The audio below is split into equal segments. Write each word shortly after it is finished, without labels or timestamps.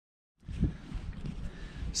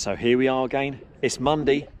So here we are again. It's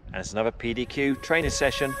Monday and it's another PDQ training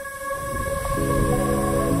session.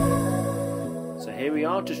 So here we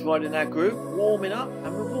are, just riding our group, warming up,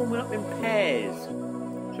 and we're warming up in pairs.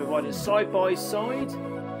 So we're riding side by side.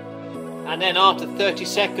 And then after 30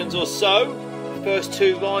 seconds or so, the first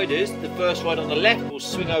two riders, the first rider on the left will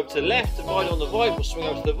swing over to the left, the rider on the right will swing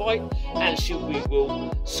over to the right, and we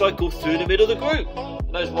will cycle through the middle of the group.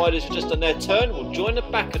 And those riders who have just done their turn will join the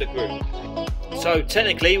back of the group. So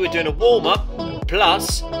technically we're doing a warm-up,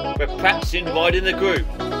 plus we're practicing riding the group.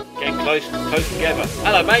 Getting close together.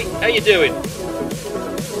 Hello mate, how you doing?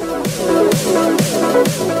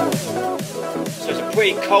 So it's a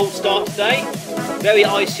pretty cold start today. Very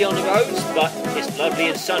icy on the roads, but it's lovely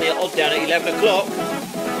and sunny at Odddown at 11 o'clock.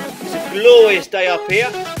 It's a glorious day up here.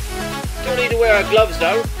 Don't need to wear our gloves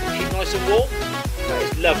though, keep nice and warm, but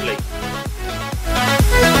it's lovely.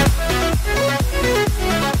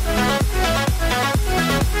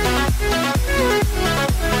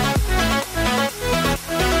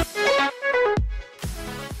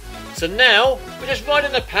 So now we're just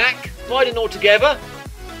riding the pack, riding all together,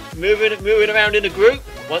 moving around in a group.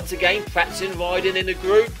 Once again, practicing riding in a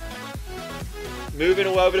group, moving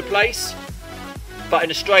all over the place, but in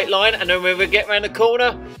a straight line. And then when we get around the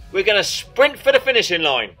corner, we're going to sprint for the finishing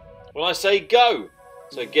line. When I say go,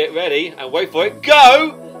 so get ready and wait for it.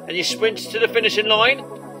 Go, and you sprint to the finishing line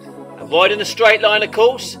and ride in a straight line. Of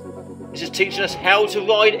course, this is teaching us how to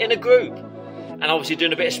ride in a group, and obviously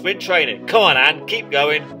doing a bit of sprint training. Come on, Anne, keep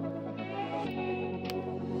going.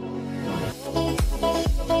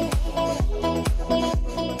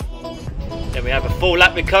 Then we have a full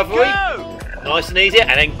lap recovery, go! Nice and easy, and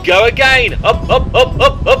then go again. Up, up, up,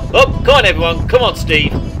 up, up, up. Come on everyone, come on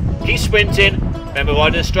Steve. Keep sprinting, remember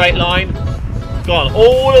riding a straight line. Go on,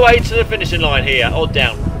 all the way to the finishing line here,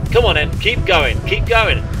 Odddown. Come on then, keep going, keep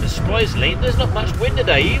going. And surprisingly, there's not much wind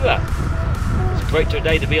today either. It's a great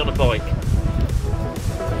day to be on a bike.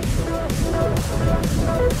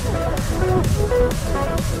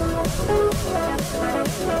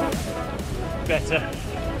 Better.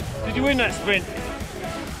 Did you win that sprint?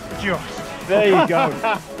 Just. There you go.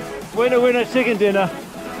 Winner, winner, chicken dinner.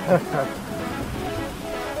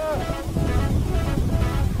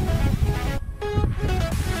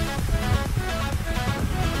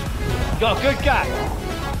 Got a good gap.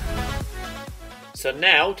 So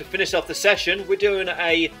now, to finish off the session, we're doing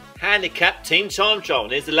a handicap team time trial.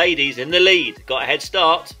 And there's the ladies in the lead. Got a head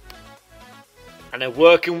start. And they're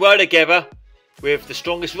working well together, with the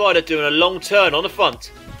strongest rider doing a long turn on the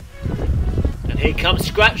front. And here comes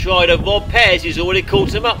scratch rider Rob Pears, who's already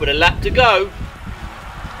caught him up with a lap to go.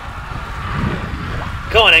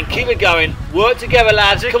 Come on then, keep it going. Work together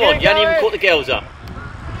lads, come on, you haven't even caught the girls up.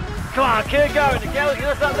 Come on, keep it going, the girls are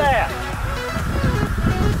just up there.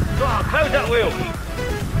 Come on, close that wheel.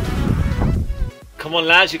 Come on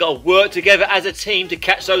lads, you've got to work together as a team to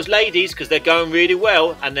catch those ladies, because they're going really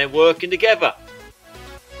well and they're working together.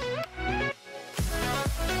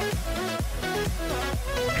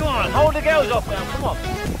 Come on, hold the girls off now, come on.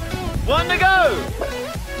 One to go.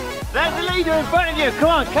 There's the leader in front of you, come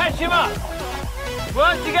on, catch him up.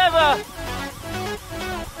 Work together.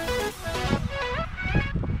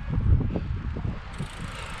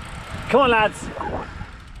 Come on lads.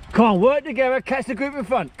 Come on, work together, catch the group in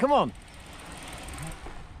front, come on.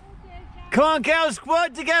 Come on girls,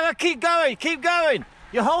 work together, keep going, keep going.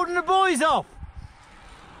 You're holding the boys off.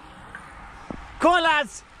 Come on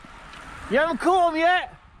lads. You haven't caught them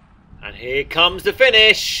yet. And here comes the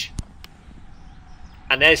finish.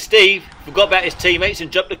 And there's Steve, forgot about his teammates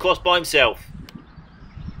and jumped across by himself.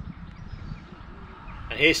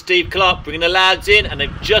 And here's Steve Clark bringing the lads in, and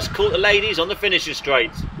they've just caught the ladies on the finishing straight.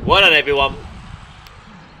 Well done everyone.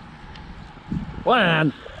 Well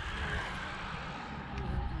done.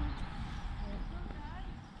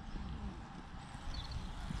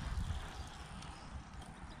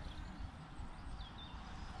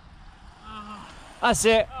 That's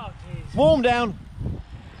it. Warm down.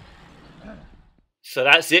 So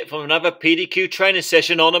that's it from another PDQ training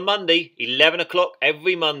session on a Monday, 11 o'clock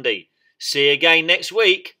every Monday. See you again next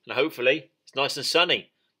week, and hopefully it's nice and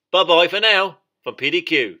sunny. Bye bye for now from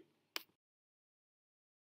PDQ.